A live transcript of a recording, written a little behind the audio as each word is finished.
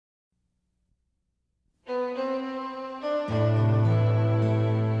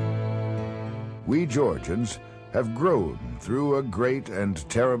we Georgians have grown through a great and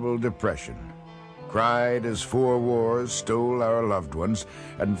terrible depression, cried as 4 wars stole our loved ones,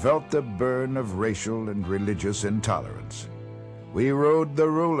 and felt the burn of racial and religious intolerance. We rode the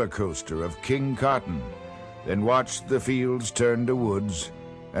roller coaster of King Cotton, then watched the fields turn to woods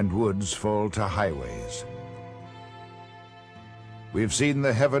and woods fall to highways. We've seen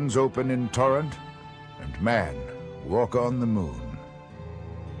the heavens open in torrent and man walk on the moon.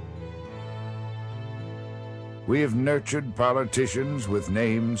 We have nurtured politicians with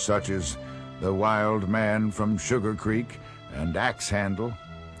names such as the Wild Man from Sugar Creek and Axe Handle.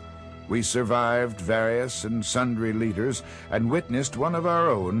 We survived various and sundry leaders and witnessed one of our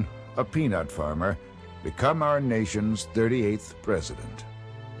own, a peanut farmer, become our nation's 38th president.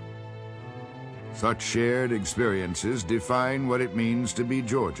 Such shared experiences define what it means to be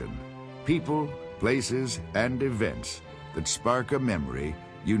Georgian. People, places, and events that spark a memory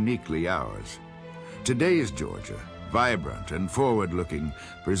uniquely ours. Today's Georgia, vibrant and forward-looking,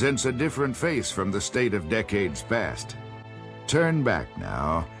 presents a different face from the state of decades past. Turn back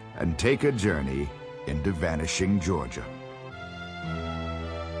now and take a journey into Vanishing Georgia.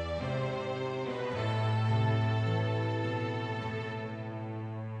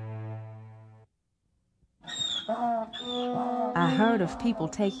 I heard of people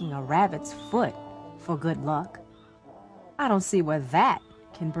taking a rabbit's foot for good luck. I don't see where that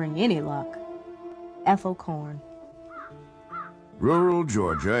can bring any luck. Ethel Corn. Rural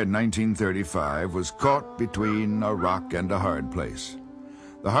Georgia in 1935 was caught between a rock and a hard place.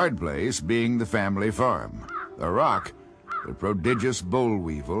 The hard place being the family farm. The rock, the prodigious boll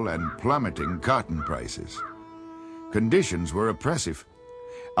weevil and plummeting cotton prices. Conditions were oppressive.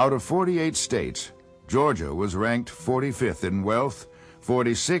 Out of 48 states, Georgia was ranked 45th in wealth,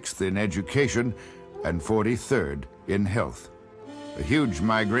 46th in education, and 43rd in health. A huge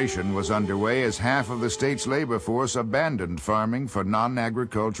migration was underway as half of the state's labor force abandoned farming for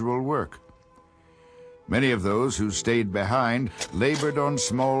non-agricultural work. Many of those who stayed behind labored on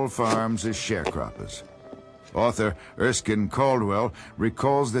small farms as sharecroppers. Author Erskine Caldwell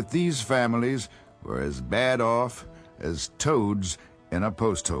recalls that these families were as bad off as toads in a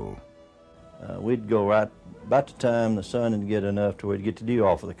post hole. We'd go right about the time the sun would get enough to where we'd get the dew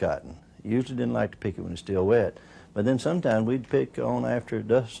off of the cotton. Usually didn't like to pick it when it's still wet. But then sometimes we'd pick on after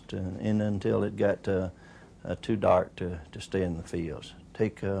dusk and until it got too dark to stay in the fields.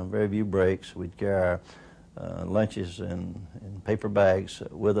 Take very few breaks. We'd carry our lunches in paper bags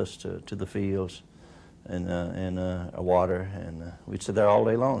with us to the fields and our water, and we'd sit there all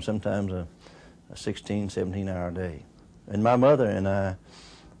day long, sometimes a 16, 17-hour day. And my mother and I,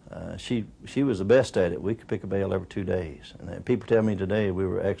 she was the best at it. We could pick a bale every 2 days. And people tell me today we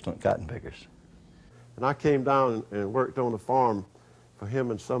were excellent cotton pickers. And I came down and worked on the farm for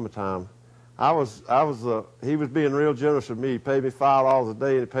him in summertime. He was being real generous with me. He paid me $5 a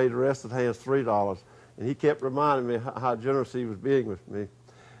day and he paid the rest of the hands $3. And he kept reminding me how generous he was being with me.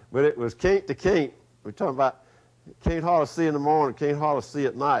 But it was can't to can't. We're talking about can't hardly see in the morning, can't hardly see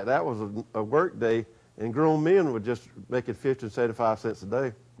at night. That was a work day, and grown men were just making 50 and 75 cents a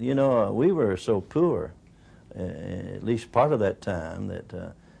day. You know, we were so poor, at least part of that time,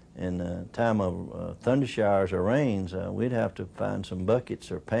 that in the time of thunder showers or rains, we'd have to find some buckets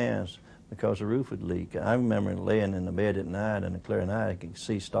or pans because the roof would leak. I remember laying in the bed at night, in a clear night, I could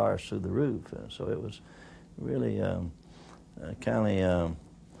see stars through the roof. So it was really kind of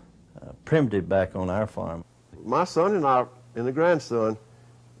primitive back on our farm. My son and I, and the grandson,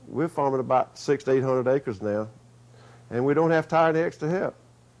 we're farming about 600 to 800 acres now, and we don't have to hire any extra help.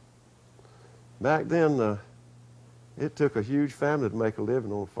 Back then, it took a huge family to make a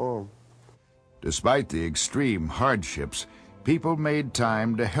living on a farm. Despite the extreme hardships, people made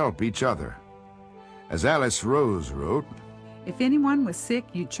time to help each other. As Alice Rose wrote, "If anyone was sick,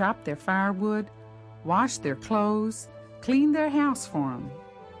 you chopped their firewood, washed their clothes, cleaned their house for them.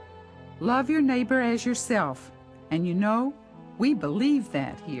 Love your neighbor as yourself, and you know, we believe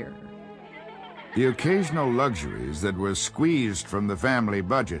that here." The occasional luxuries that were squeezed from the family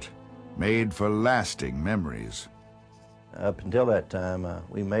budget made for lasting memories. Up until that time,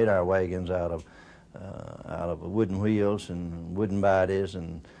 we made our wagons out of wooden wheels and wooden bodies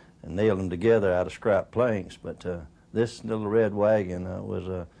and nailed them together out of scrap planks. But this little red wagon was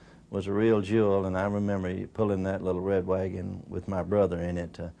a real jewel, and I remember pulling that little red wagon with my brother in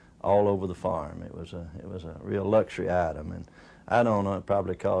it all over the farm. It was a real luxury item, and I don't know, it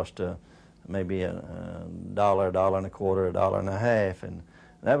probably cost maybe $1, $1.25, $1.50, and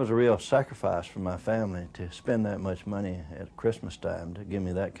that was a real sacrifice for my family to spend that much money at Christmas time to give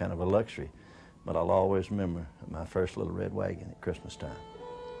me that kind of a luxury. But I'll always remember my first little red wagon at Christmas time.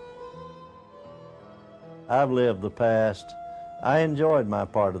 I've lived the past. I enjoyed my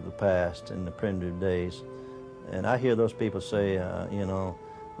part of the past in the primitive days. And I hear those people say, you know,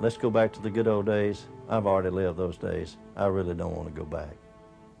 let's go back to the good old days. I've already lived those days. I really don't want to go back.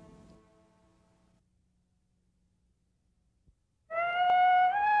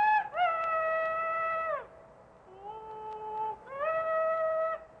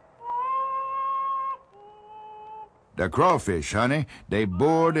 The crawfish, honey, they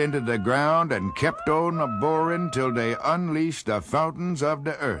bored into the ground and kept on a-boring till they unleashed the fountains of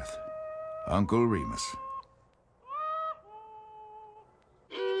the earth. Uncle Remus.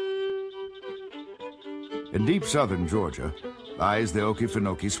 In deep southern Georgia lies the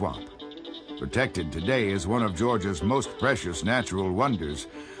Okefenokee Swamp. Protected today as one of Georgia's most precious natural wonders,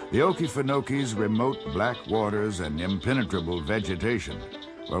 the Okefenokee's remote black waters and impenetrable vegetation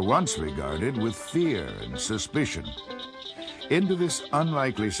were once regarded with fear and suspicion. Into this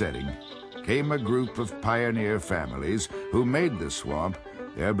unlikely setting came a group of pioneer families who made the swamp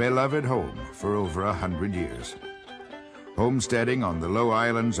their beloved home for over 100 years. Homesteading on the low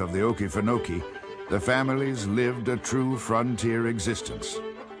islands of the Okefenokee, the families lived a true frontier existence.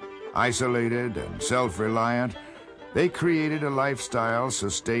 Isolated and self-reliant, they created a lifestyle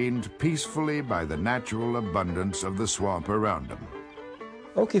sustained peacefully by the natural abundance of the swamp around them.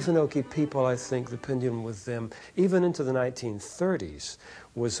 Okefenokee people, I think the pendulum with them, even into the 1930s,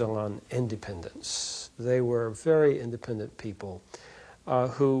 was on independence. They were very independent people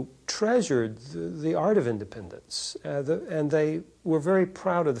who treasured the art of independence. And they were very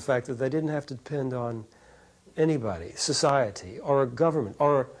proud of the fact that they didn't have to depend on anybody, society, or a government,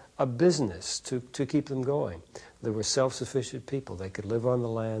 or a business to keep them going. They were self-sufficient people. They could live on the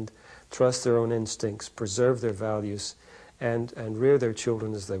land, trust their own instincts, preserve their values, and rear their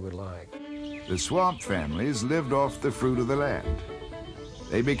children as they would like. The swamp families lived off the fruit of the land.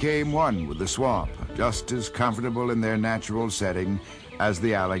 They became one with the swamp, just as comfortable in their natural setting as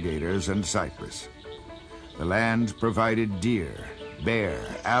the alligators and cypress. The land provided deer, bear,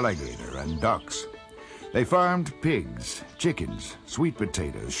 alligator, and ducks. They farmed pigs, chickens, sweet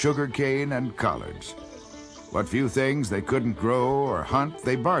potatoes, sugar cane, and collards. What few things they couldn't grow or hunt,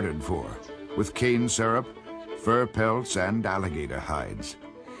 they bartered for, with cane syrup, fur pelts, and alligator hides.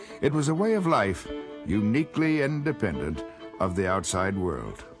 It was a way of life uniquely independent of the outside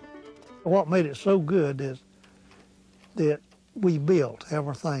world. What made it so good is that we built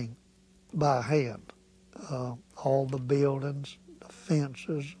everything by hand. All the buildings, the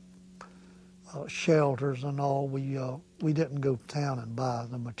fences, shelters and all. We didn't go to town and buy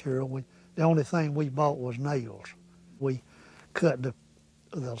the material. The only thing we bought was nails. We cut the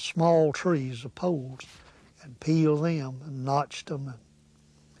small trees, the poles, and peeled them and notched them and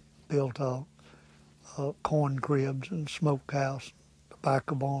built corn cribs and smokehouse,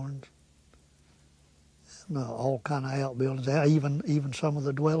 tobacco barns, and all kind of outbuildings. Even some of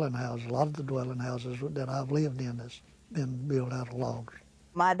the dwelling houses, a lot of the dwelling houses that I've lived in has been built out of logs.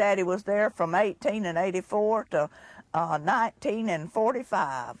 My daddy was there from 1884 to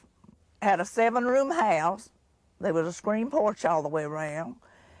 1945. Had a 7-room house. There was a screen porch all the way around.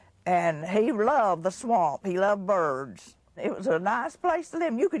 And he loved the swamp. He loved birds. It was a nice place to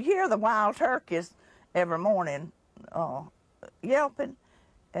live. You could hear the wild turkeys every morning yelping.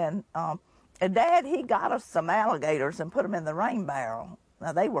 And Dad, he got us some alligators and put them in the rain barrel.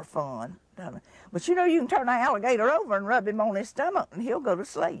 Now, they were fun. But you know, you can turn an alligator over and rub him on his stomach and he'll go to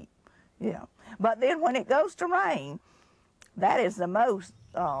sleep. Yeah. But then when it goes to rain, that is the most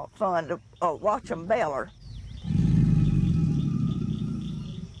fun to watch them beller.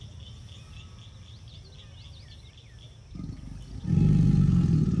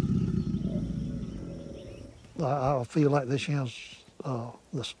 I feel like this is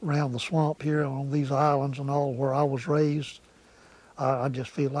around the swamp here on these islands and all where I was raised. I just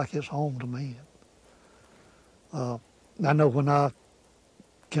feel like it's home to me. I know when I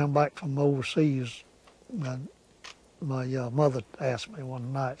come back from overseas, my mother asked me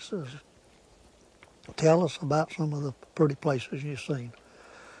one night, says, "Tell us about some of the pretty places you've seen."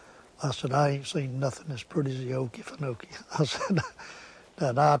 I said, "I ain't seen nothing as pretty as the Okefenokee." I said,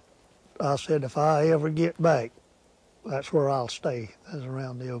 I said, if I ever get back, that's where I'll stay, is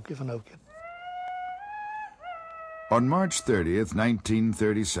around the Okefenokee. On March 30th,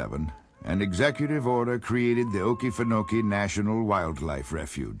 1937, an executive order created the Okefenokee National Wildlife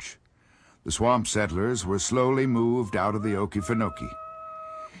Refuge. The swamp settlers were slowly moved out of the Okefenokee.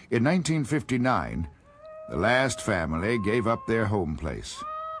 In 1959, the last family gave up their home place.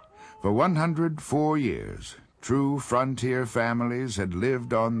 For 104 years, true frontier families had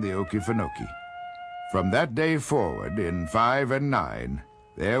lived on the Okefenokee. From that day forward, in 5 and 9,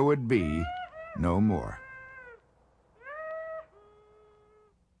 there would be no more.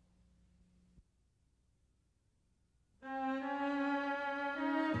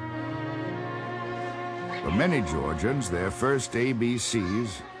 For many Georgians, their first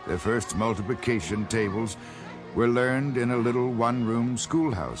ABCs, their first multiplication tables, were learned in a little one-room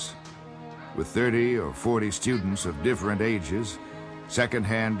schoolhouse. With 30 or 40 students of different ages,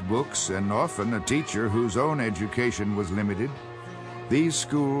 second-hand books, and often a teacher whose own education was limited, these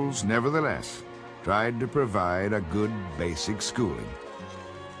schools nevertheless tried to provide a good basic schooling.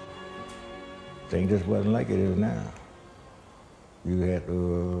 Things just wasn't like it is now. You had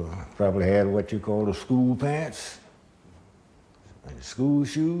probably had what you call the school pants and the school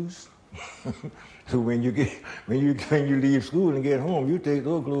shoes. So when you leave school and get home, you take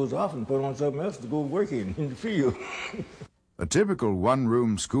those clothes off and put on something else to go work in the field. A typical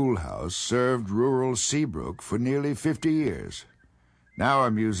one-room schoolhouse served rural Seabrook for nearly 50 years. Now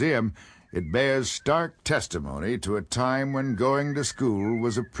a museum, it bears stark testimony to a time when going to school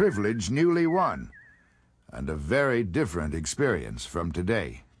was a privilege newly won, and a very different experience from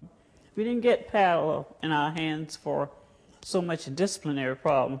today. We didn't get power in our hands for so much disciplinary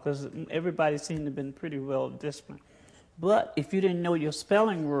problem because everybody seemed to have been pretty well disciplined. But if you didn't know your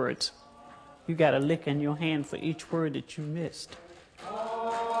spelling words, you got a lick in your hand for each word that you missed.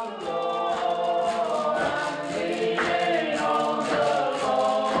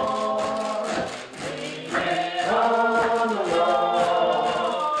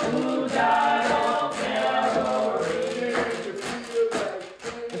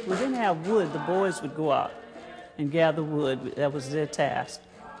 If we didn't have wood, the boys would go out and gather wood. That was their task.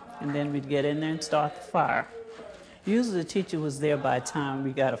 And then we'd get in there and start the fire. Usually the teacher was there by the time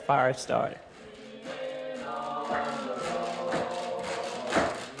we got a fire started.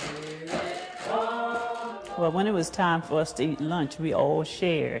 Well, when it was time for us to eat lunch, we all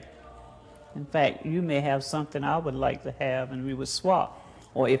shared. In fact, you may have something I would like to have, and we would swap.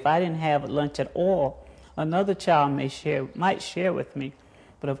 Or if I didn't have lunch at all, another child might share with me.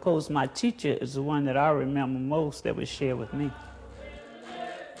 But of course, my teacher is the one that I remember most that would share with me.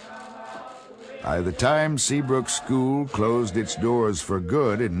 By the time Seabrook School closed its doors for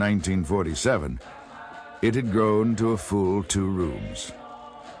good in 1947, it had grown to a full 2 rooms.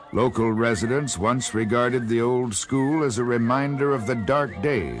 Local residents once regarded the old school as a reminder of the dark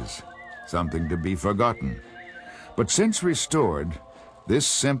days, something to be forgotten. But since restored, this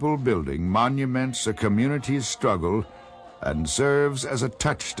simple building monuments a community's struggle and serves as a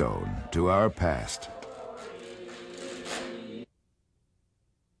touchstone to our past.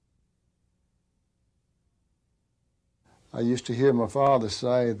 I used to hear my father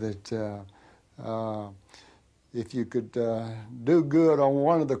say that if you could do good on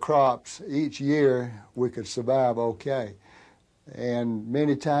one of the crops each year, we could survive okay. And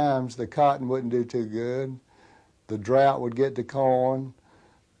many times the cotton wouldn't do too good. The drought would get the corn.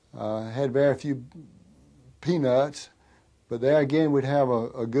 Had very few peanuts. But there again, we'd have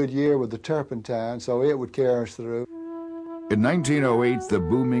a good year with the turpentine, so it would carry us through. In 1908, the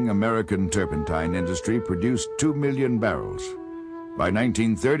booming American turpentine industry produced 2 million barrels. By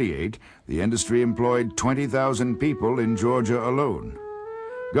 1938, the industry employed 20,000 people in Georgia alone.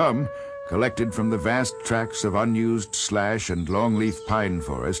 Gum, collected from the vast tracts of unused slash and longleaf pine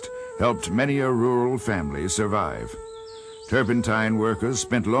forest, helped many a rural family survive. Turpentine workers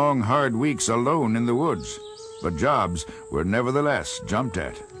spent long, hard weeks alone in the woods, but jobs were nevertheless jumped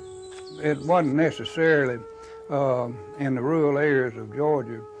at. It wasn't necessarily in the rural areas of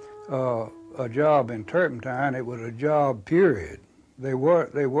Georgia a job in turpentine. It was a job, period. There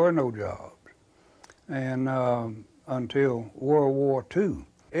were no jobs, and until World War II,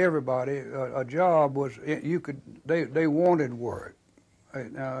 everybody a job was they wanted work.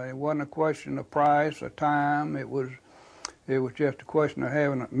 It wasn't a question of price or time. It was just a question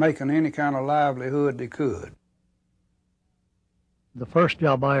of making any kind of livelihood they could. The first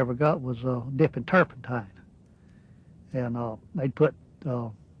job I ever got was dipping turpentine, and they'd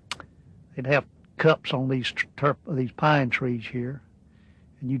have cups on these pine trees here,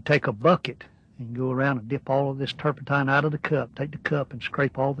 and you'd take a bucket and go around and dip all of this turpentine out of the cup, take the cup and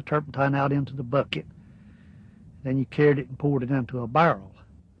scrape all the turpentine out into the bucket. Then you carried it and poured it into a barrel.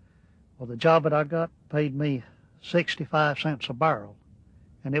 Well, the job that I got paid me 65 cents a barrel,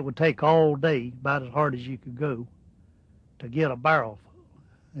 and it would take all day, about as hard as you could go, to get a barrel.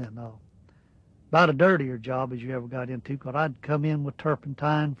 And about a dirtier job as you ever got into, because I'd come in with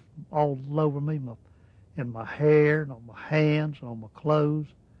turpentine all over me, in my hair, and on my hands, and on my clothes.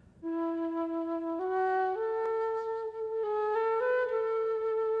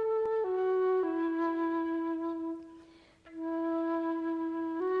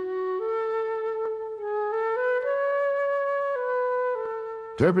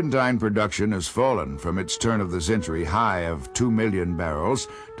 Turpentine production has fallen from its turn-of-the-century high of 2 million barrels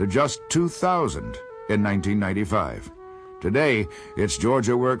to just 2,000 in 1995. Today, its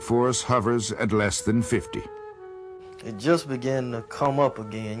Georgia workforce hovers at less than 50. It just began to come up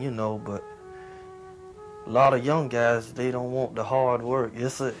again, you know, but a lot of young guys, they don't want the hard work.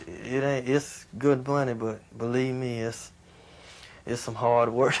 It's good money, but believe me, it's some hard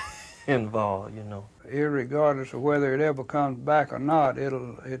work involved, you know. Irregardless of whether it ever comes back or not,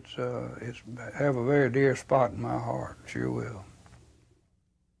 it's have a very dear spot in my heart. Sure will.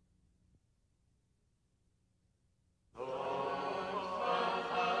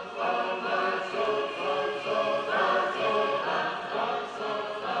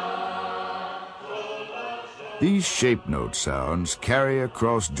 These shape note sounds carry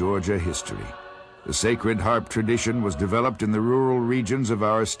across Georgia history. The sacred harp tradition was developed in the rural regions of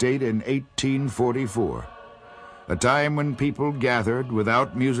our state in 1844, a time when people gathered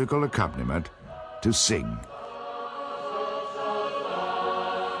without musical accompaniment to sing.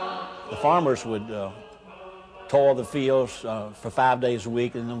 The farmers would toil the fields for 5 days a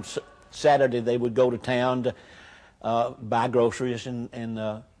week, and on Saturday they would go to town to buy groceries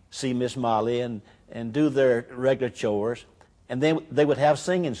and see Miss Molly and do their regular chores. And then they would have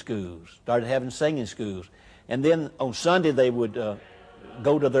singing schools, started having singing schools. And then on Sunday they would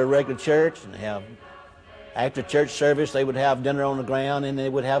go to their regular church and have, after church service, they would have dinner on the ground and they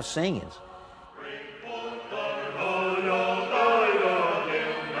would have singings.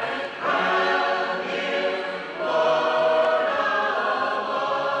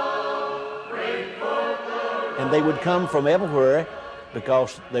 And they would come from everywhere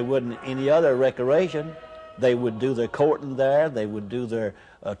because there wasn't any other recreation. They would do their courting there, they would do their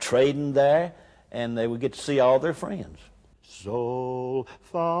trading there, and they would get to see all their friends. Sol,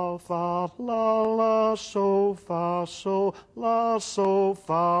 fa, fa, la, la, sol, fa, sol, la, sol,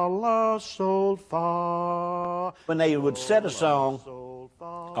 fa, la, sol, fa. When they would set a song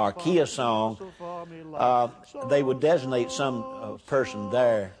or key a song, they would designate some person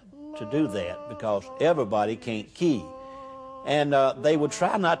there to do that because everybody can't key. And they would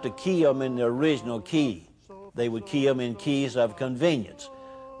try not to key them in the original key. They would key them in keys of convenience.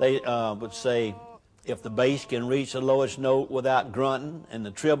 They would say, if the bass can reach the lowest note without grunting and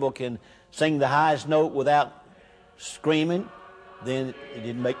the treble can sing the highest note without screaming, then it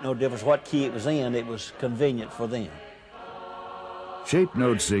didn't make no difference what key it was in. It was convenient for them. Shape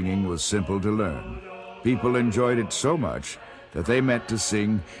note singing was simple to learn. People enjoyed it so much that they meant to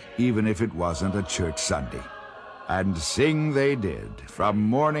sing even if it wasn't a church Sunday. And sing they did, from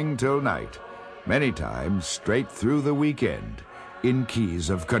morning till night, many times straight through the weekend, in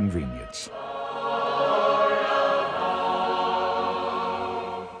keys of convenience.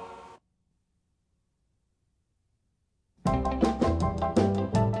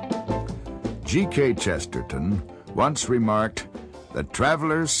 G.K. Chesterton once remarked, "The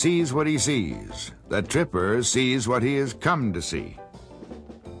traveler sees what he sees, the tripper sees what he has come to see."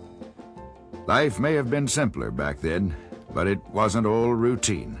 Life may have been simpler back then, but it wasn't all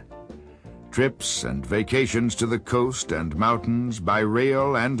routine. Trips and vacations to the coast and mountains by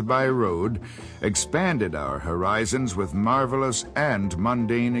rail and by road expanded our horizons with marvelous and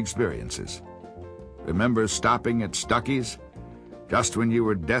mundane experiences. Remember stopping at Stuckey's? Just when you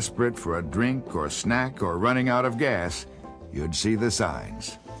were desperate for a drink or snack or running out of gas, you'd see the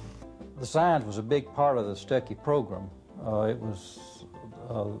signs. The signs was a big part of the Stuckey program. It was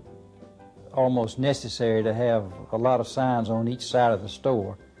almost necessary to have a lot of signs on each side of the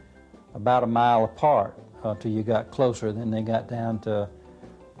store, about a mile apart till you got closer. Then they got down to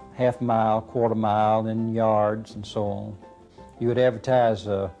half mile, quarter mile, then yards and so on. You would advertise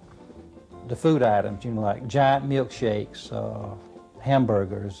the food items, you know, like giant milkshakes,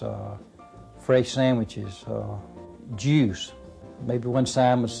 hamburgers, fresh sandwiches, juice. Maybe one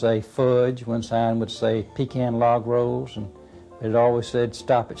sign would say fudge, one sign would say pecan log rolls, and it always said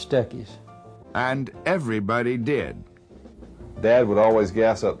stop at Stuckey's. And everybody did. Dad would always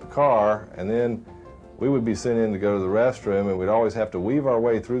gas up the car, and then we would be sent in to go to the restroom, and we'd always have to weave our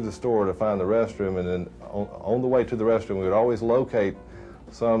way through the store to find the restroom, and then on the way to the restroom we would always locate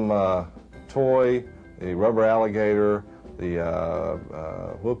some toy, the rubber alligator, the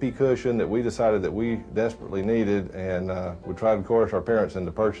whoopee cushion that we decided that we desperately needed, and would try to coerce our parents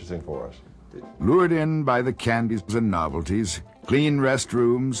into purchasing for us. Lured in by the candies and novelties, clean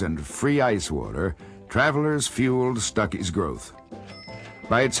restrooms, and free ice water, travelers fueled Stuckey's growth.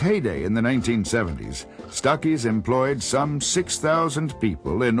 By its heyday in the 1970s, Stuckey's employed some 6,000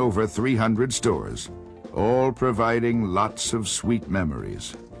 people in over 300 stores, all providing lots of sweet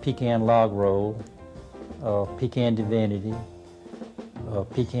memories. Pecan log roll, pecan divinity,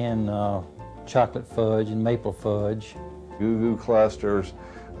 pecan chocolate fudge and maple fudge. Goo Goo clusters,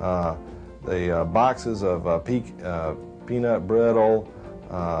 the boxes of peanut brittle,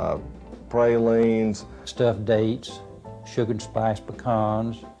 pralines, stuffed dates, sugar and spice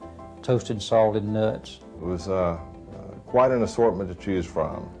pecans, toasted and salted nuts. It was quite an assortment to choose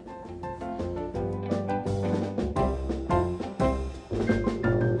from.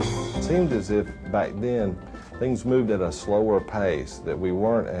 It seemed as if back then things moved at a slower pace, that we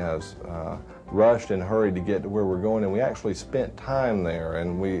weren't as rushed and hurried to get to where we're going, and we actually spent time there.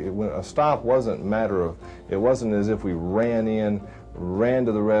 And a stop wasn't a matter of, it wasn't as if we ran to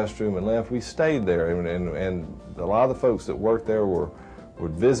the restroom and left. We stayed there, and a lot of the folks that worked there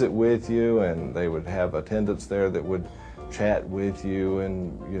would visit with you, and they would have attendants there that would chat with you,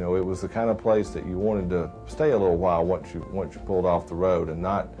 and you know, it was the kind of place that you wanted to stay a little while once you pulled off the road, and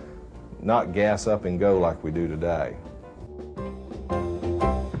not gas up and go like we do today.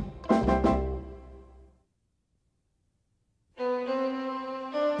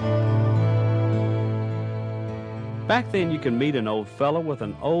 Back then you could meet an old fellow with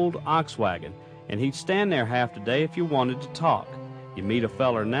an old ox wagon, and he'd stand there half the day if you wanted to talk. You meet a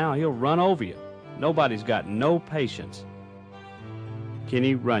feller now, he'll run over you. Nobody's got no patience.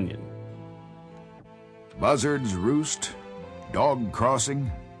 Kenny Runyon. Buzzards roost, dog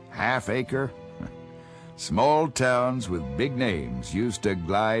crossing, half acre. Small towns with big names used to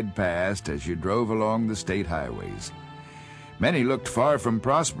glide past as you drove along the state highways. Many looked far from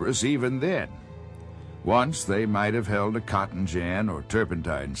prosperous even then. Once they might have held a cotton gin or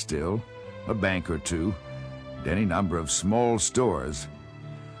turpentine still, a bank or two, and any number of small stores.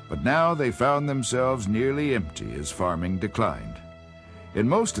 But now they found themselves nearly empty as farming declined. In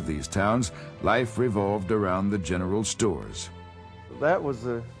most of these towns, life revolved around the general stores. That was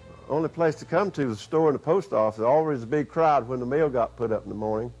the only place to come to, the store and the post office. There was always a big crowd when the mail got put up in the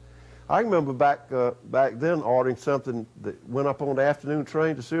morning. I remember back then ordering something that went up on the afternoon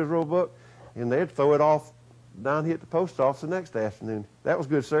train to Sears Roebuck, and they'd throw it off down here at the post office the next afternoon. That was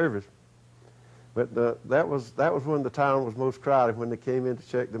good service. But that was when the town was most crowded, when they came in to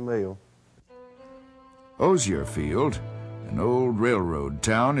check the mail. Osierfield, an old railroad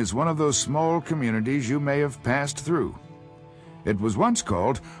town, is one of those small communities you may have passed through. It was once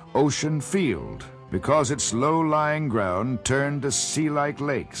called Ocean Field because its low-lying ground turned to sea-like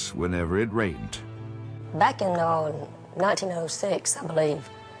lakes whenever it rained. Back in 1906, I believe,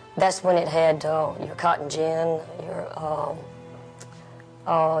 that's when it had your cotton gin, your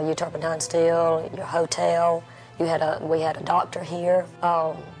turpentine steel, your hotel. We had a doctor here.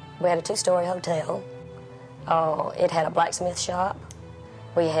 We had a two-story hotel. It had a blacksmith shop.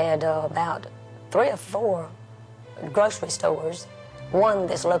 We had about 3 or 4 grocery stores. One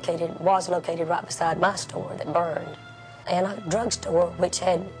was located right beside my store that burned, and a drugstore which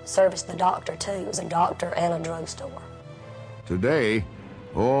had serviced the doctor too. It was a doctor and a drugstore. Today,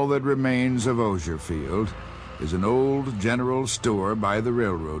 all that remains of Osierfield is an old general store by the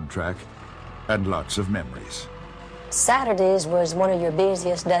railroad track and lots of memories. Saturdays was one of your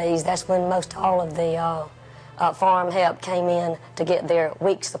busiest days. That's when most all of the farm help came in to get their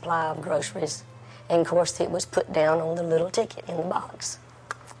week's supply of groceries. And of course, it was put down on the little ticket in the box.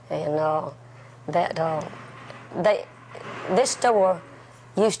 And this store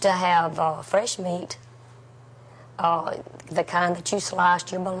used to have fresh meat, the kind that you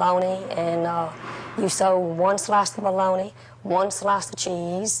sliced your bologna, and you sold 1 slice of bologna, 1 slice of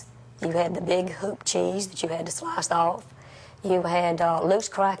cheese. You had the big hoop cheese that you had to slice off. You had loose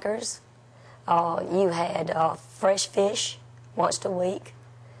crackers. You had fresh fish once a week.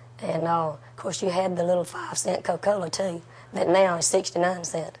 And, of course, you had the little 5-cent Coca-Cola, too, that now is 69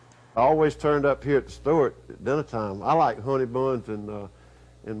 cents. I always turned up here at the store at dinner time. I like honey buns and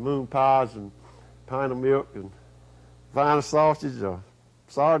moon pies and pint of milk and Vienna sausage,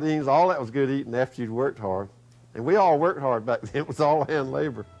 sardines. All that was good eating after you'd worked hard. And we all worked hard back then. It was all hand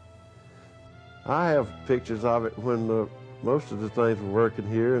labor. I have pictures of it when most of the things were working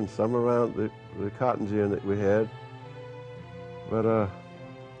here, and some around the cotton gin that we had. But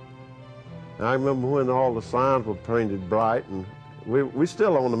I remember when all the signs were painted bright, and we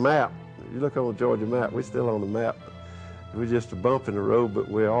still on the map. If you look on the Georgia map, we're still on the map. We're just a bump in the road, but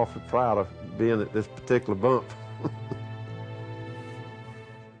we're awfully proud of being at this particular bump.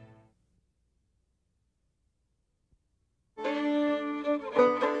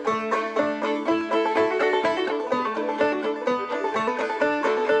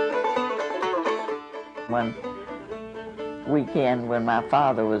 One weekend when my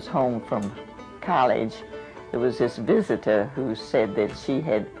father was home from college, there was this visitor who said that she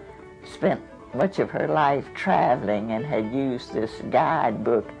had spent much of her life traveling and had used this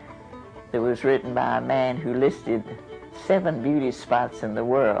guidebook that was written by a man who listed 7 beauty spots in the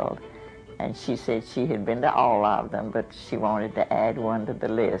world. And she said she had been to all of them, but she wanted to add one to the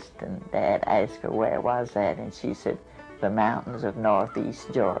list. And Dad asked her where was that, and she said, the mountains of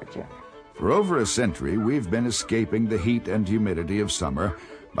northeast Georgia. For over a century, we've been escaping the heat and humidity of summer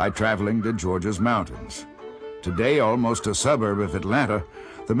by traveling to Georgia's mountains. Today, almost a suburb of Atlanta,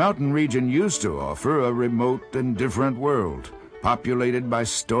 the mountain region used to offer a remote and different world, populated by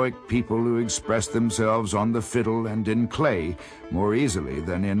stoic people who express themselves on the fiddle and in clay more easily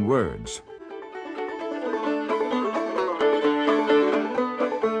than in words.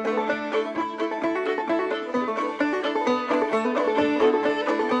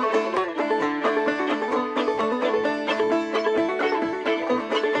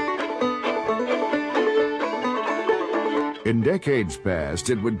 In decades past,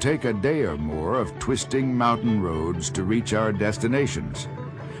 it would take a day or more of twisting mountain roads to reach our destinations.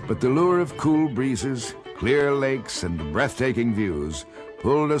 But the lure of cool breezes, clear lakes, and breathtaking views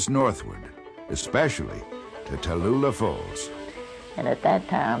pulled us northward, especially to Tallulah Falls. And at that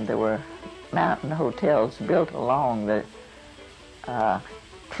time, there were mountain hotels built along the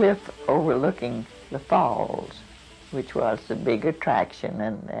cliff overlooking the falls, which was the big attraction.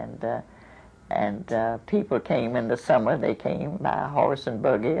 And people came in the summer. They came by horse and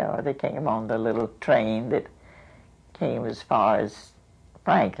buggy, or they came on the little train that came as far as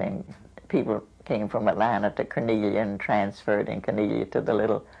Franklin. People came from Atlanta to Cornelia and transferred in Cornelia to the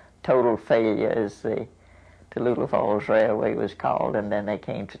little Total Failure, as the Tallulah Falls Railway was called, and then they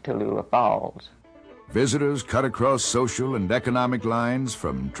came to Tallulah Falls. Visitors cut across social and economic lines,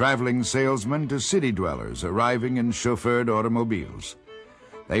 from traveling salesmen to city dwellers arriving in chauffeured automobiles.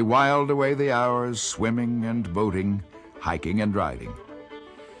 They whiled away the hours swimming and boating, hiking and riding.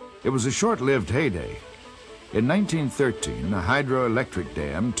 It was a short-lived heyday. In 1913, a hydroelectric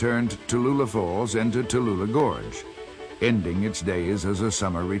dam turned Tallulah Falls into Tallulah Gorge, ending its days as a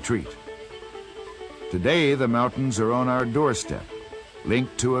summer retreat. Today, the mountains are on our doorstep,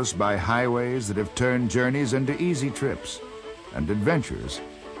 linked to us by highways that have turned journeys into easy trips and adventures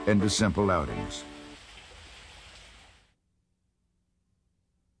into simple outings.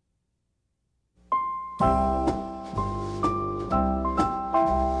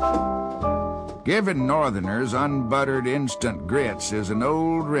 Giving Northerners unbuttered instant grits is an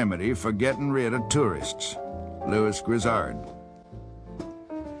old remedy for getting rid of tourists. Louis Grizzard.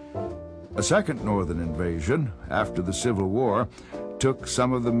 A second Northern invasion, after the Civil War, took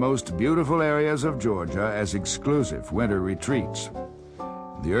some of the most beautiful areas of Georgia as exclusive winter retreats.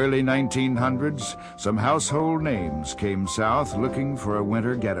 In the early 1900s, some household names came south looking for a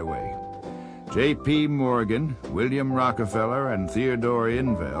winter getaway. J.P. Morgan, William Rockefeller, and Theodore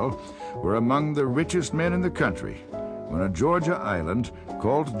Invell were among the richest men in the country when a Georgia island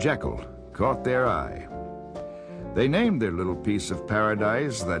called Jekyll caught their eye. They named their little piece of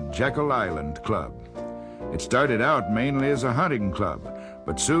paradise the Jekyll Island Club. It started out mainly as a hunting club,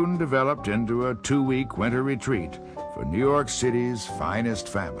 but soon developed into a 2-week winter retreat for New York City's finest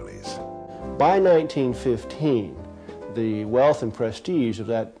families. By 1915, the wealth and prestige of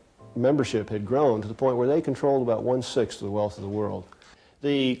that membership had grown to the point where they controlled about 1/6 of the wealth of the world.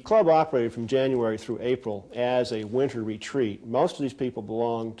 The club operated from January through April as a winter retreat. Most of these people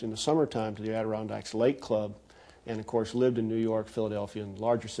belonged in the summertime to the Adirondacks Lake Club and, of course, lived in New York, Philadelphia, and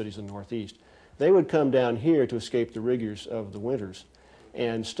larger cities in the Northeast. They would come down here to escape the rigors of the winters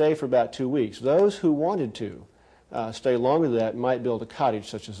and stay for about 2 weeks. Those who wanted to stay longer than that might build a cottage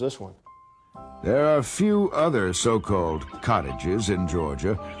such as this one. There are few other so-called cottages in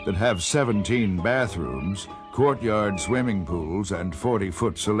Georgia that have 17 bathrooms, courtyard swimming pools, and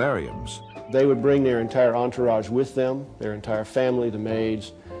 40-foot solariums. They would bring their entire entourage with them, their entire family, the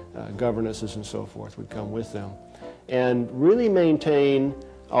maids, governesses, and so forth would come with them, and really maintain,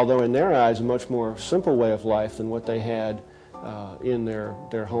 although in their eyes, a much more simple way of life than what they had in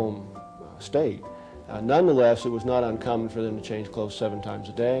their home state. Nonetheless, it was not uncommon for them to change clothes 7 times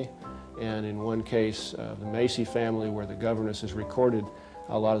a day. And in one case, the Macy family, where the governess has recorded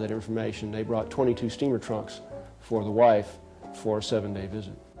a lot of that information, they brought 22 steamer trunks for the wife for a 7-day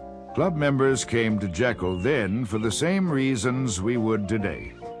visit. Club members came to Jekyll then for the same reasons we would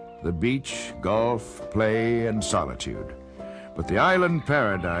today: the beach, golf, play, and solitude. But the island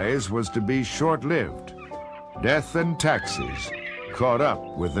paradise was to be short-lived. Death and taxes caught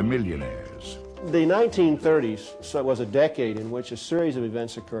up with the millionaires. The 1930s was a decade in which a series of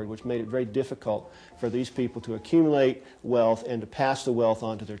events occurred which made it very difficult for these people to accumulate wealth and to pass the wealth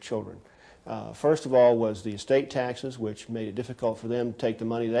on to their children. First of all was the estate taxes, which made it difficult for them to take the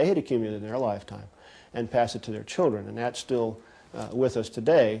money they had accumulated in their lifetime and pass it to their children, and that's still with us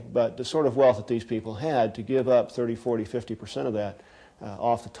today. But the sort of wealth that these people had, to give up 30, 40, 50% of that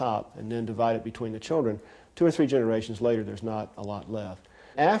off the top and then divide it between the children. 2 or 3 generations later, there's not a lot left.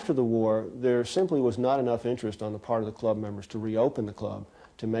 After the war, there simply was not enough interest on the part of the club members to reopen the club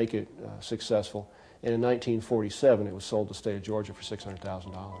to make it successful. And in 1947, it was sold to the state of Georgia for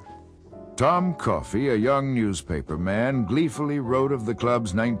 $600,000. Tom Coffey, a young newspaper man, gleefully wrote of the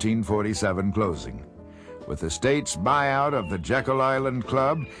club's 1947 closing. With the state's buyout of the Jekyll Island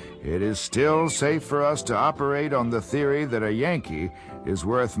Club, it is still safe for us to operate on the theory that a Yankee is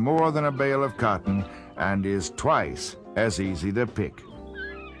worth more than a bale of cotton and is twice as easy to pick.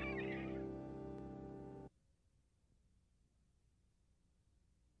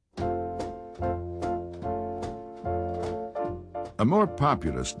 A more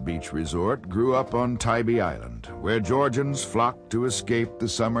populous beach resort grew up on Tybee Island, where Georgians flocked to escape the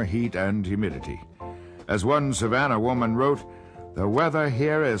summer heat and humidity. As one Savannah woman wrote, "The weather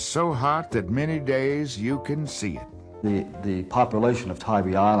here is so hot that many days you can see it." The population of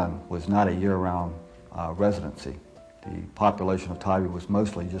Tybee Island was not a year-round residency. The population of Tybee was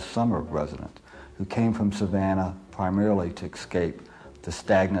mostly just summer residents who came from Savannah primarily to escape the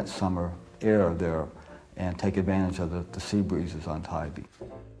stagnant summer air there and take advantage of the sea breezes on Tybee.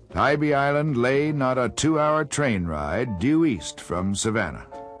 Tybee Island lay not a 2-hour train ride due east from Savannah.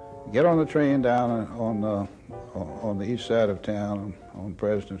 Get on the train down on the east side of town on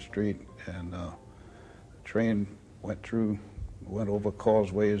President Street, and the train went over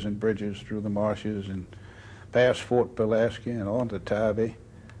causeways and bridges through the marshes and past Fort Pulaski and on to Tybee,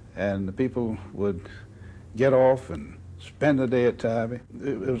 and the people would get off and spend the day at Tybee.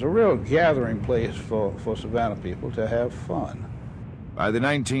 It was a real gathering place for Savannah people to have fun. By the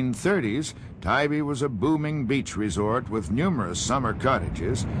 1930s, Tybee was a booming beach resort with numerous summer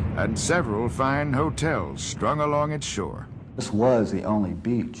cottages and several fine hotels strung along its shore. This was the only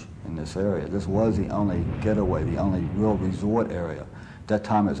beach in this area. This was the only getaway, the only real resort area. At that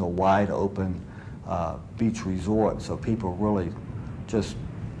time, it was a wide open beach resort, so people really just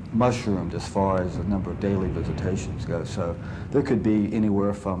mushroomed as far as the number of daily visitations go. So there could be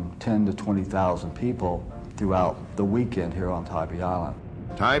anywhere from 10 to 20,000 people throughout the weekend here on Tybee Island.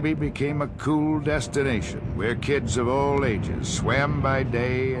 Tybee became a cool destination where kids of all ages swam by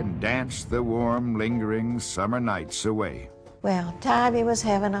day and danced the warm, lingering summer nights away. Well, Tybee was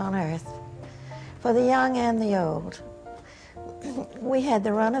heaven on earth for the young and the old. We had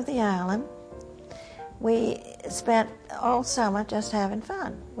the run of the island. We spent all summer just having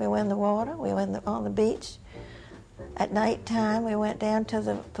fun. We were in the water, we were on the beach. At night time, we went down to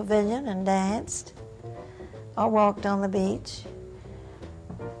the pavilion and danced or walked on the beach.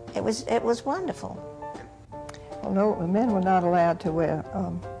 It was wonderful. Well, no, the men were not allowed to wear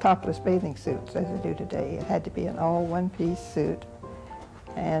topless bathing suits as they do today. It had to be an all one-piece suit.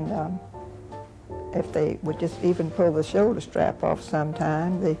 And if they would just even pull the shoulder strap off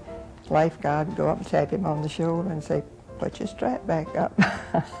sometime, the lifeguard would go up and tap him on the shoulder and say, "Put your strap back up."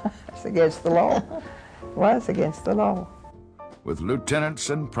 It's against the law. It was against the law. With lieutenants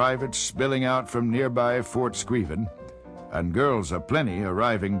and privates spilling out from nearby Fort Screven, and girls aplenty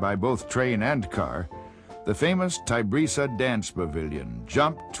arriving by both train and car, the famous Tybrisa Dance Pavilion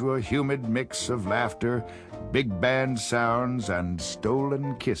jumped to a humid mix of laughter, big band sounds, and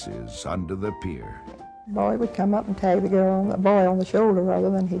stolen kisses under the pier. The boy would come up and tag the boy on the shoulder rather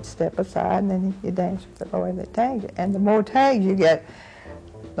than he'd step aside, and then he'd dance with the boy that tagged you. And the more tags you get,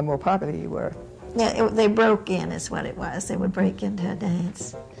 the more popular you were. Yeah, they broke in is what it was. They would break into a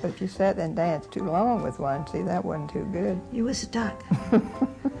dance. But if you sat and danced too long with one, see, that wasn't too good. You were stuck.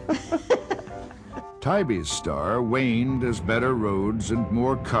 Tybee's star waned as better roads and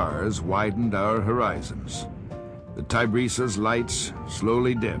more cars widened our horizons. The Tybrisa's lights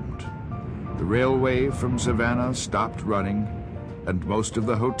slowly dimmed. The railway from Savannah stopped running, and most of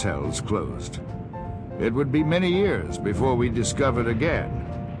the hotels closed. It would be many years before we discovered again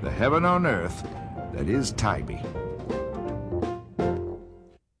the heaven on earth that is Tybee.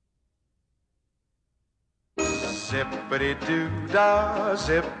 Zippity-doo-dah,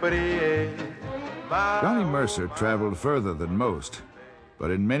 zippity-ay. Johnny Mercer traveled further than most,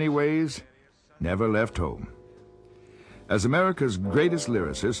 but in many ways never left home. As America's greatest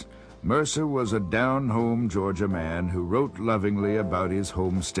lyricist, Mercer was a down-home Georgia man who wrote lovingly about his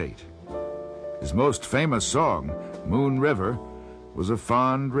home state. His most famous song, Moon River, was a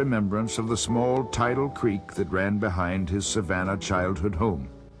fond remembrance of the small tidal creek that ran behind his Savannah childhood home.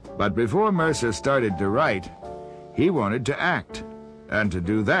 But before Mercer started to write, he wanted to act, and to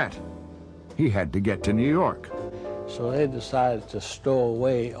do that, he had to get to New York. So they decided to stow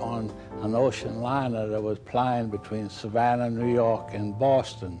away on an ocean liner that was plying between Savannah, New York, and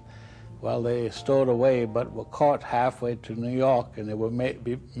Boston. Well, they stowed away, but were caught halfway to New York, and they were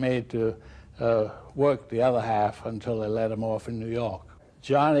be made to work the other half until they let him off in New York.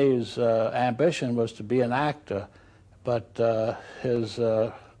 Johnny's ambition was to be an actor, but his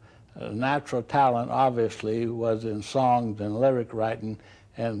natural talent, obviously, was in songs and lyric writing,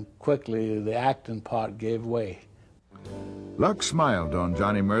 and quickly the acting part gave way. Luck smiled on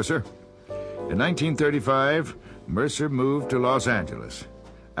Johnny Mercer. In 1935, Mercer moved to Los Angeles,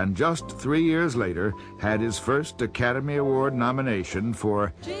 and just 3 years later had his first Academy Award nomination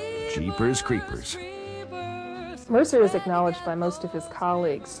for Jeepers Creepers. Mercer is acknowledged by most of his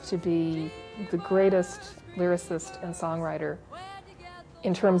colleagues to be the greatest lyricist and songwriter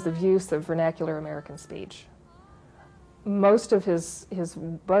in terms of use of vernacular American speech. Most of his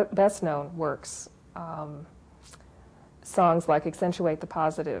best-known works, songs like Accentuate the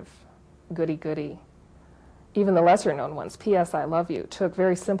Positive, Goody Goody, even the lesser-known ones, P.S. I Love You, took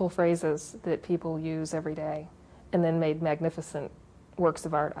very simple phrases that people use every day and then made magnificent works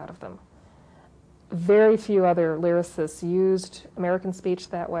of art out of them. Very few other lyricists used American speech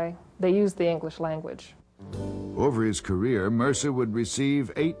that way. They used the English language. Over his career, Mercer would receive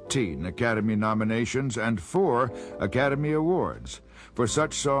 18 Academy nominations and 4 Academy Awards for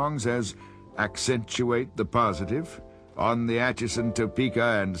such songs as Accentuate the Positive, On the Atchison,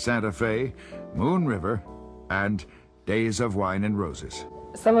 Topeka, and Santa Fe, Moon River, and Days of Wine and Roses.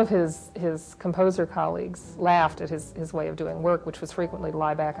 Some of his composer colleagues laughed at his way of doing work, which was frequently to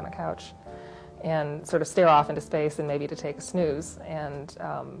lie back on a couch and sort of stare off into space and maybe to take a snooze. And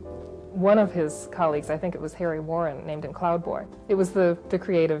one of his colleagues, I think it was Harry Warren, named him Cloud Boy. It was the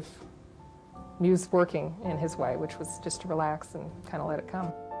creative muse working in his way, which was just to relax and kind of let it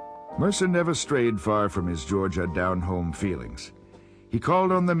come. Mercer never strayed far from his Georgia down-home feelings. He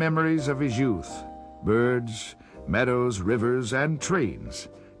called on the memories of his youth, birds, meadows, rivers, and trains,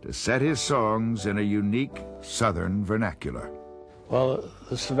 to set his songs in a unique Southern vernacular. Well,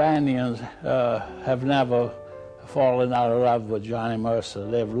 the Savannahans have never fallen out of love with Johnny Mercer.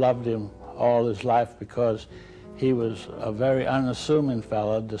 They've loved him all his life because he was a very unassuming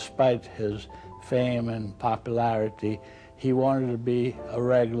fellow. Despite his fame and popularity, he wanted to be a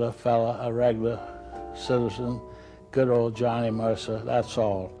regular fella, a regular citizen, good old Johnny Mercer, that's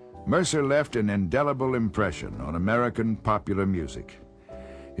all. Mercer left an indelible impression on American popular music.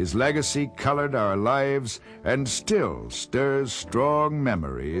 His legacy colored our lives and still stirs strong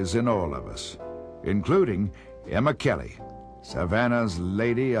memories in all of us, including Emma Kelly, Savannah's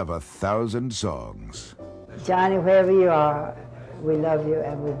Lady of 1,000 Songs. Johnny, wherever you are, we love you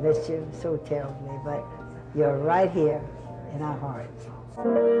and we miss you so terribly, but you're right here in our hearts.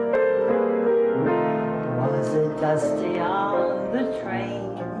 Was it dusty on the train?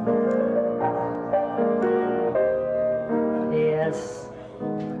 Yes,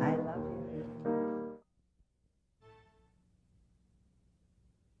 I love you.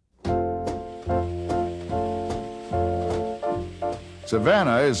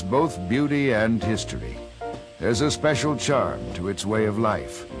 Savannah is both beauty and history. There's a special charm to its way of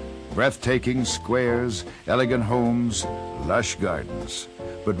life. Breathtaking squares, elegant homes, lush gardens.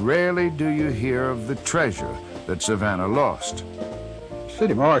 But rarely do you hear of the treasure that Savannah lost.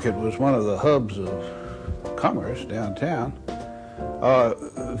 City Market was one of the hubs of commerce downtown.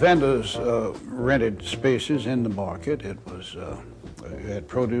 Vendors rented spaces in the market. It was, you had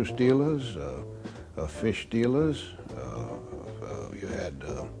produce dealers, fish dealers, you had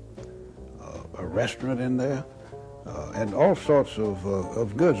a restaurant in there, and all sorts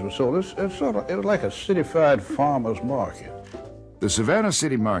of goods were sold. It was like a citified farmer's market. The Savannah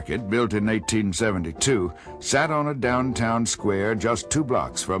City Market, built in 1872, sat on a downtown square just 2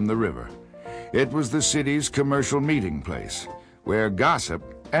 blocks from the river. It was the city's commercial meeting place, where gossip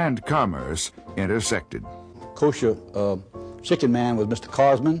and commerce intersected. Kosher chicken man was Mr.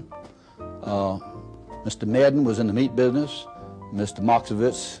 Cosman. Mr. Madden was in the meat business. Mr.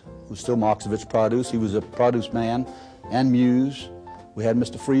 Moxovitz was still Moxovitz Produce. He was a produce man and muse. We had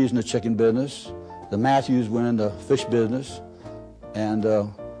Mr. Freeze in the chicken business. The Matthews went in the fish business. And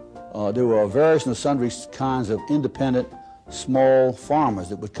there were various and sundry kinds of independent, small farmers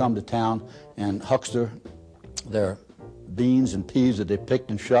that would come to town and huckster their beans and peas that they picked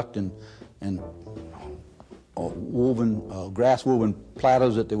and shucked and woven, grass-woven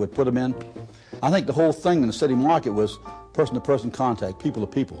platters that they would put them in. I think the whole thing in the city market was person-to-person contact, people to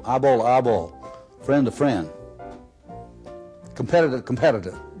people, eyeball to eyeball, friend to friend, competitor to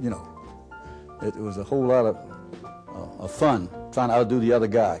competitor, you know. It was a whole lot of fun trying to outdo the other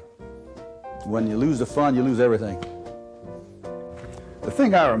guy. When you lose the fun, you lose everything. The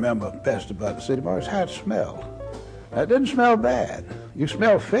thing I remember best about the city market is how it smelled. It didn't smell bad. you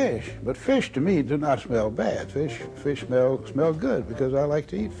smell fish, but fish to me do not smell bad. Fish smell good because I like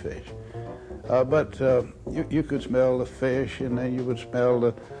to eat fish. But you could smell the fish, and then you would smell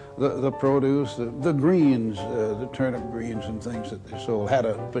the produce, the greens, the turnip greens and things that they sold had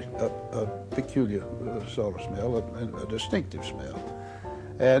a peculiar sort of smell, a distinctive smell.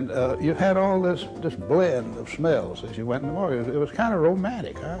 And you had all this blend of smells as you went in the market. It was kind of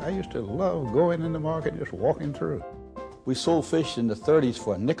romantic. I used to love going in the market, just walking through. We sold fish in the 30s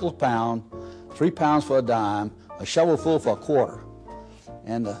for a nickel a pound, 3 pounds for a dime, a shovel full for a quarter.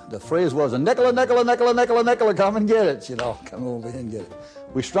 And the phrase was, a nickel, a nickel, a nickel, a nickel, a nickel, come and get it, you know, come over here and get it.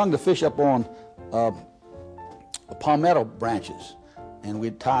 We strung the fish up on palmetto branches, and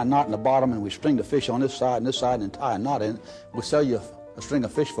we'd tie a knot in the bottom, and we'd string the fish on this side and this side and tie a knot in it. We'd sell you a string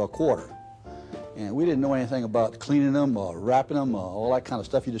of fish for a quarter. And we didn't know anything about cleaning them or wrapping them or all that kind of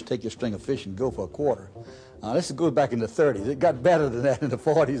stuff. You just take your string of fish and go for a quarter. This goes back in the 30s. It got better than that in the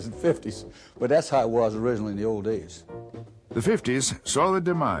 40s and 50s, but that's how it was originally in the old days. The 50s saw the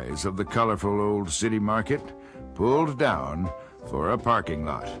demise of the colorful old city market, pulled down for a parking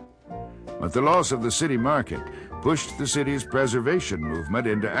lot. But the loss of the city market pushed the city's preservation movement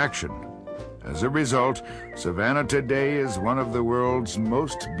into action. As a result, Savannah today is one of the world's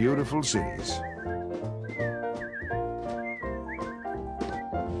most beautiful cities.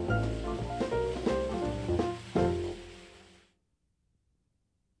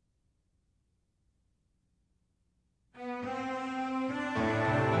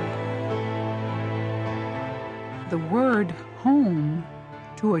 The word home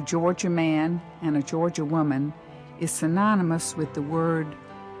to a Georgia man and a Georgia woman is synonymous with the word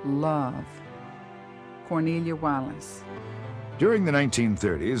love. Cornelia Wallace. During the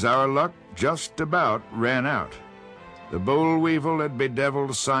 1930s, our luck just about ran out. The boll weevil had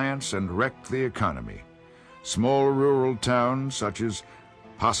bedeviled science and wrecked the economy. Small rural towns such as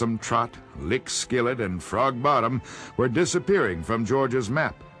Possum Trot, Lick Skillet, and Frog Bottom were disappearing from Georgia's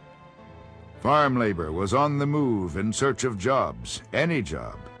map. Farm labor was on the move in search of jobs, any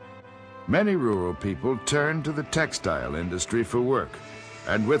job. Many rural people turned to the textile industry for work,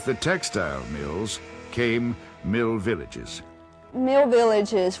 and with the textile mills came mill villages. Mill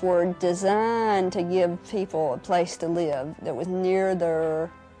villages were designed to give people a place to live that was near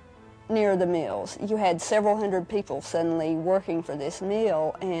the mills. You had several hundred people suddenly working for this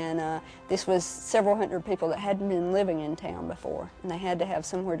mill, and this was several hundred people that hadn't been living in town before, and they had to have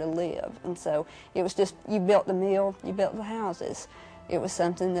somewhere to live. And so it was just, you built the mill, you built the houses. It was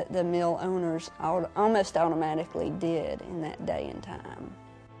something that the mill owners almost automatically did in that day and time.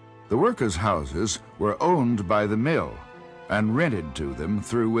 The workers' houses were owned by the mill and rented to them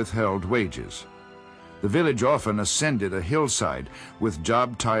through withheld wages. The village often ascended a hillside with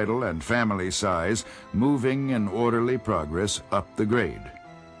job title and family size moving in orderly progress up the grade.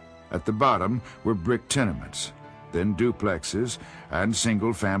 At the bottom were brick tenements, then duplexes and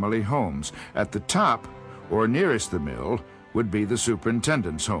single-family homes. At the top, or nearest the mill, would be the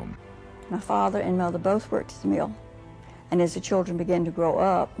superintendent's home. My father and mother both worked at the mill, and as the children began to grow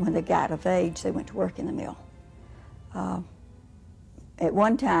up, when they got of age, they went to work in the mill. At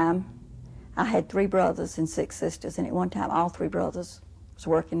one time, I had 3 brothers and 6 sisters, and at one time all 3 brothers was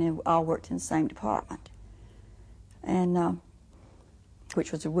working and all worked in the same department, and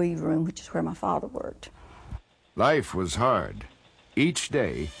which was a weave room, which is where my father worked. Life was hard, each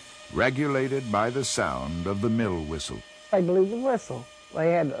day regulated by the sound of the mill whistle. They blew the whistle.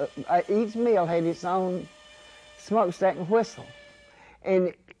 They had each mill had its own smokestack and whistle,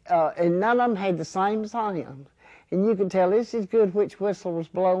 and none of them had the same sound. And you could tell this is good which whistle was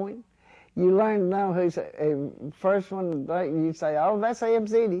blowing. You learn to know who's first one. You'd say, "Oh, that's Am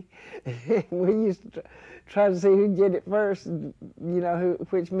City." We used to try to see who did it first. You know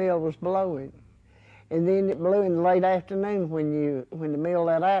which mill was blowing, and then it blew in the late afternoon when the mill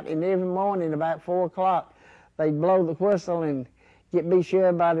let out. And every morning about 4 o'clock, they'd blow the whistle and be sure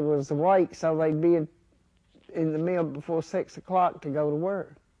everybody was awake, so they'd be in the mill before 6 o'clock to go to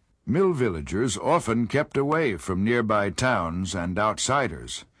work. Mill villagers often kept away from nearby towns and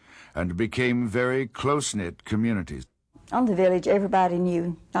outsiders, and became very close-knit communities. On the village, everybody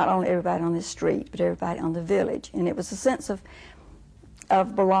knew, not only everybody on the street, but everybody on the village. And it was a sense of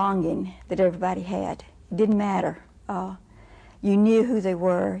belonging that everybody had. It didn't matter. You knew who they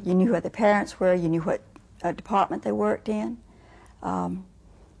were, you knew who their parents were, you knew what department they worked in, you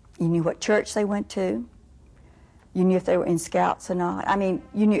knew what church they went to, you knew if they were in Scouts or not. I mean,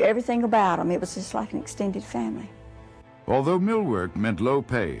 you knew everything about them. It was just like an extended family. Although mill work meant low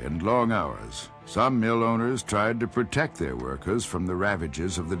pay and long hours, some mill owners tried to protect their workers from the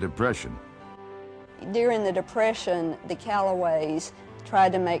ravages of the Depression. During the Depression, the Callaways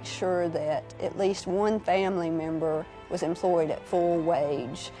tried to make sure that at least one family member was employed at full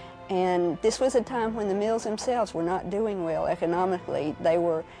wage. And this was a time when the mills themselves were not doing well economically. They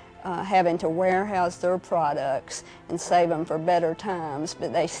were having to warehouse their products and save them for better times,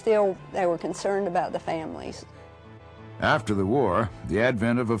 but they were concerned about the families. After the war, the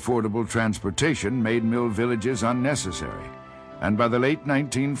advent of affordable transportation made mill villages unnecessary. And by the late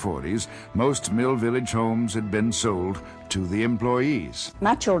 1940s, most mill village homes had been sold to the employees.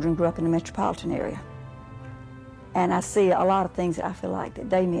 My children grew up in the metropolitan area, and I see a lot of things that I feel like that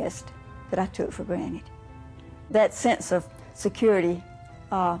they missed, that I took for granted. That sense of security,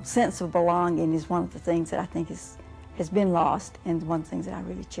 sense of belonging is one of the things that I think has been lost, and one of the things that I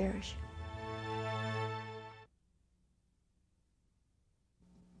really cherish.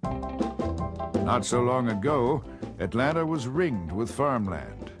 Not so long ago, Atlanta was ringed with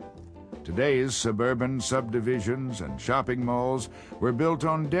farmland. Today's suburban subdivisions and shopping malls were built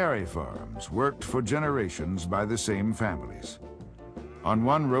on dairy farms worked for generations by the same families. On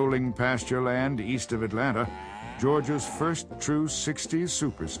one rolling pasture land east of Atlanta, Georgia's first true 60s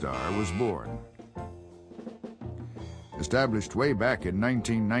superstar was born. Established way back in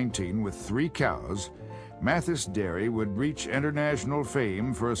 1919 with 3 cows, Mathis Dairy would reach international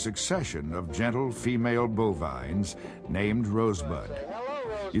fame for a succession of gentle female bovines named Rosebud.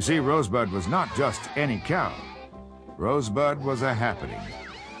 You see, Rosebud was not just any cow. Rosebud was a happening,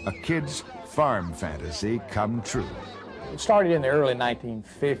 a kid's farm fantasy come true. It started in the early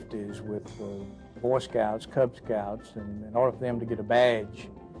 1950s with Boy Scouts, Cub Scouts, and in order for them to get a badge,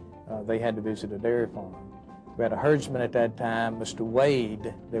 they had to visit a dairy farm. We had a herdsman at that time, Mr.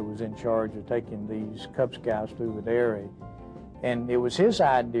 Wade, that was in charge of taking these Cub Scouts through the dairy. And it was his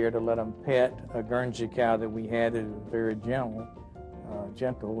idea to let them pet a Guernsey cow that we had that was very gentle,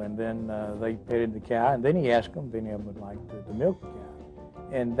 and then they petted the cow, and then he asked them if any of them would like to milk the cow.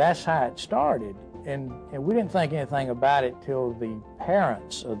 And that's how it started. And we didn't think anything about it till the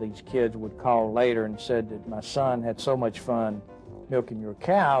parents of these kids would call later and said that my son had so much fun milking your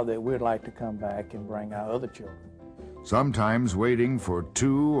cow that we'd like to come back and bring out other children. Sometimes waiting for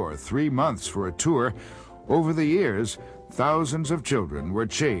 2 or 3 months for a tour, over the years, thousands of children were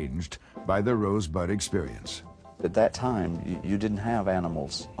changed by the Rosebud experience. At that time, you didn't have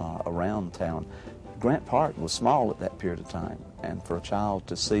animals around town. Grant Park was small at that period of time, and for a child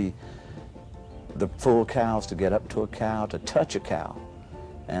to see the full cows, to get up to a cow, to touch a cow,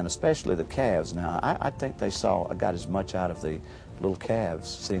 and especially the calves. Now, I think they got as much out of the little calves,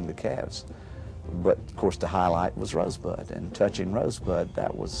 seeing the calves. But of course the highlight was Rosebud, and touching Rosebud,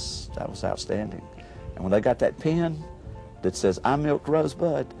 that was outstanding. And when they got that pin that says, "I milked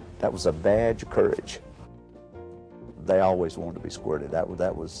Rosebud," that was a badge of courage. They always wanted to be squirted.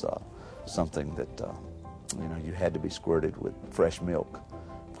 That was something that you had to be squirted with fresh milk.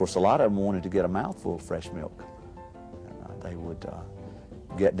 Of course, a lot of them wanted to get a mouthful of fresh milk. And, they would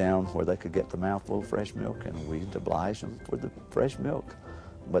get down where they could get the mouthful of fresh milk, and we'd oblige them for the fresh milk.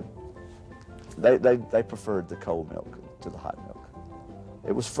 But they preferred the cold milk to the hot milk.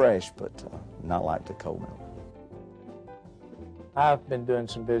 It was fresh, but not like the cold milk. I've been doing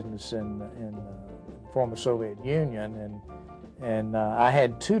some business in the former Soviet Union, and I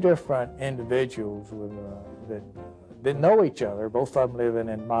had 2 different individuals that didn't know each other, both of them living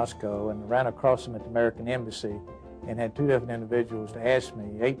in Moscow, and ran across them at the American Embassy, and had 2 different individuals to ask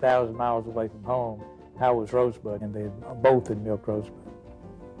me, 8,000 miles away from home, how was Rosebud, and they both had milked Rosebud.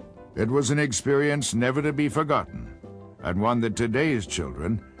 It was an experience never to be forgotten, and one that today's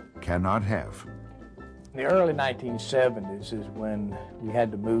children cannot have. In the early 1970s is when we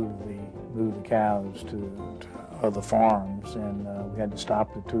had to move the cows to other farms, and we had to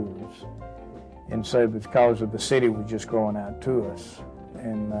stop the tours. And so because of the city was just growing out to us,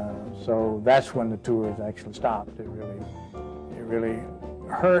 and so that's when the tours actually stopped. It really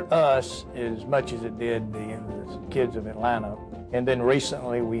hurt us as much as it did the kids of Atlanta. And then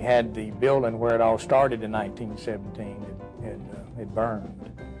recently we had the building where it all started in 1917. It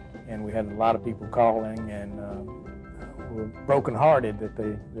burned, and we had a lot of people calling, and were brokenhearted that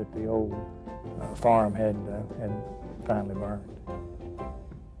the old farm had finally burned.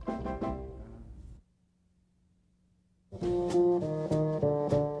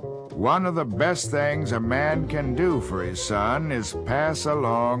 One of the best things a man can do for his son is pass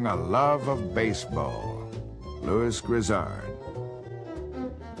along a love of baseball. Louis Grizzard.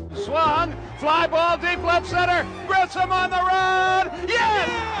 Swung, fly ball deep left center, Grissom on the run, yes,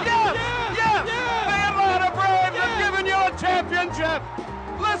 yes, yes, the Atlanta Braves have given you a championship.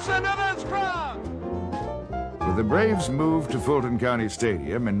 Listen to this crowd. With the Braves moved to Fulton County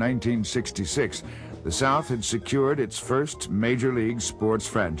Stadium in 1966, the South had secured its first Major League sports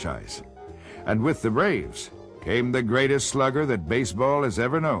franchise. And with the Braves came the greatest slugger that baseball has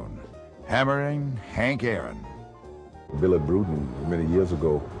ever known, hammering Hank Aaron. Billy Bruton, many years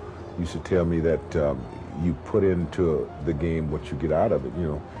ago, used to tell me that you put into the game what you get out of it. You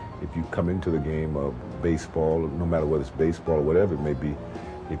know, if you come into the game of baseball, no matter whether it's baseball or whatever it may be,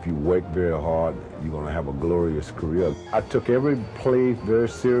 if you work very hard, you're going to have a glorious career. I took every play very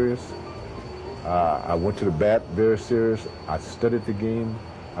serious. I went to the bat very serious. I studied the game.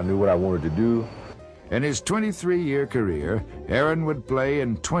 I knew what I wanted to do. In his 23-year career, Aaron would play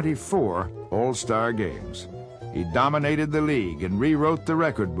in 24 All-Star games. He dominated the league and rewrote the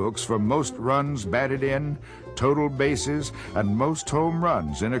record books for most runs batted in, total bases, and most home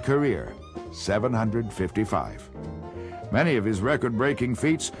runs in a career, 755. Many of his record-breaking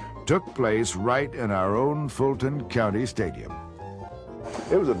feats took place right in our own Fulton County Stadium.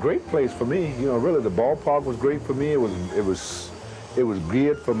 It was a great place for me. You know, really, the ballpark was great for me. It was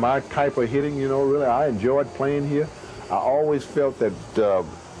geared for my type of hitting. You know, really, I enjoyed playing here. I always felt that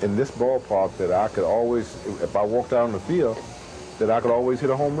in this ballpark that I could always, if I walked out on the field, that I could always hit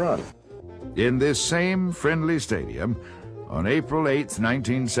a home run. In this same friendly stadium, on April 8,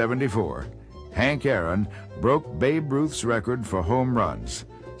 1974, Hank Aaron broke Babe Ruth's record for home runs,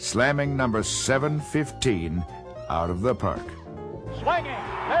 slamming number 715 out of the park. Swinging,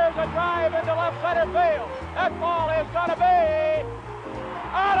 there's a drive into left center field. That ball is going to be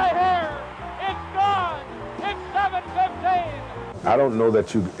out of here. It's gone. It's 715. I don't know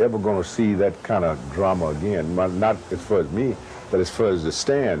that you're ever going to see that kind of drama again. Not as far as me, but as far as the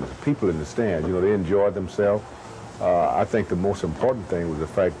stand, the people in the stand. You know, they enjoyed themselves. I think the most important thing was the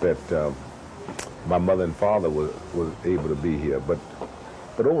fact that my mother and father was able to be here. But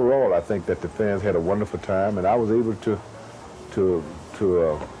overall, I think that the fans had a wonderful time, and I was able to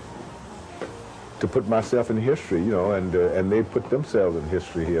put myself in history, you know, and they put themselves in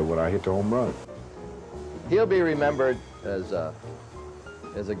history here when I hit the home run. He'll be remembered as a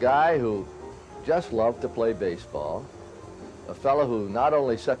guy who just loved to play baseball, a fellow who not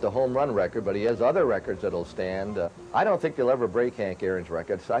only set the home run record, but he has other records that'll stand. I don't think they'll ever break Hank Aaron's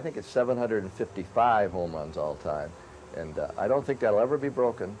record. So I think it's 755 home runs all time, and I don't think that'll ever be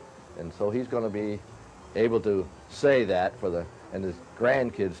broken. And so he's going to be able to say that and his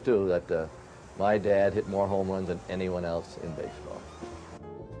grandkids too, that my dad hit more home runs than anyone else in baseball.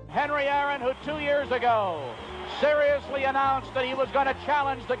 Henry Aaron, who 2 years ago seriously announced that he was going to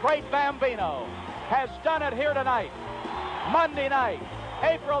challenge the great Bambino, has done it here tonight, Monday night,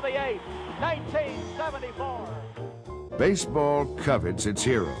 April the 8th, 1974. Baseball covets its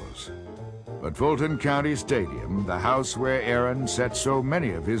heroes, but Fulton County Stadium, the house where Aaron set so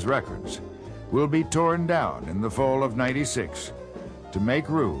many of his records, will be torn down in the fall of '96 to make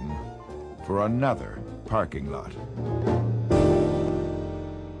room for another parking lot.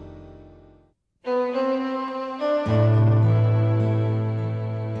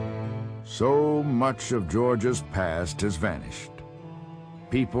 So much of Georgia's past has vanished.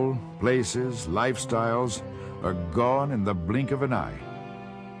 People, places, lifestyles are gone in the blink of an eye.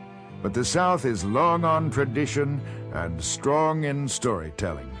 But the South is long on tradition and strong in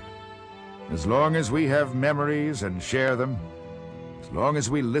storytelling. As long as we have memories and share them, as long as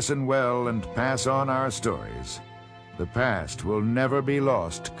we listen well and pass on our stories, the past will never be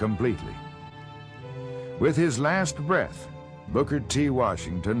lost completely. With his last breath, Booker T.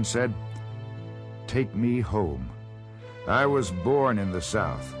 Washington said, "Take me home. I was born in the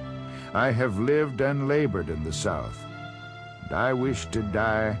South. I have lived and labored in the South. And I wish to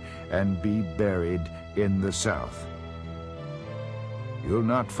die and be buried in the South." You'll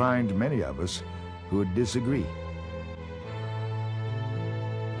not find many of us who would disagree.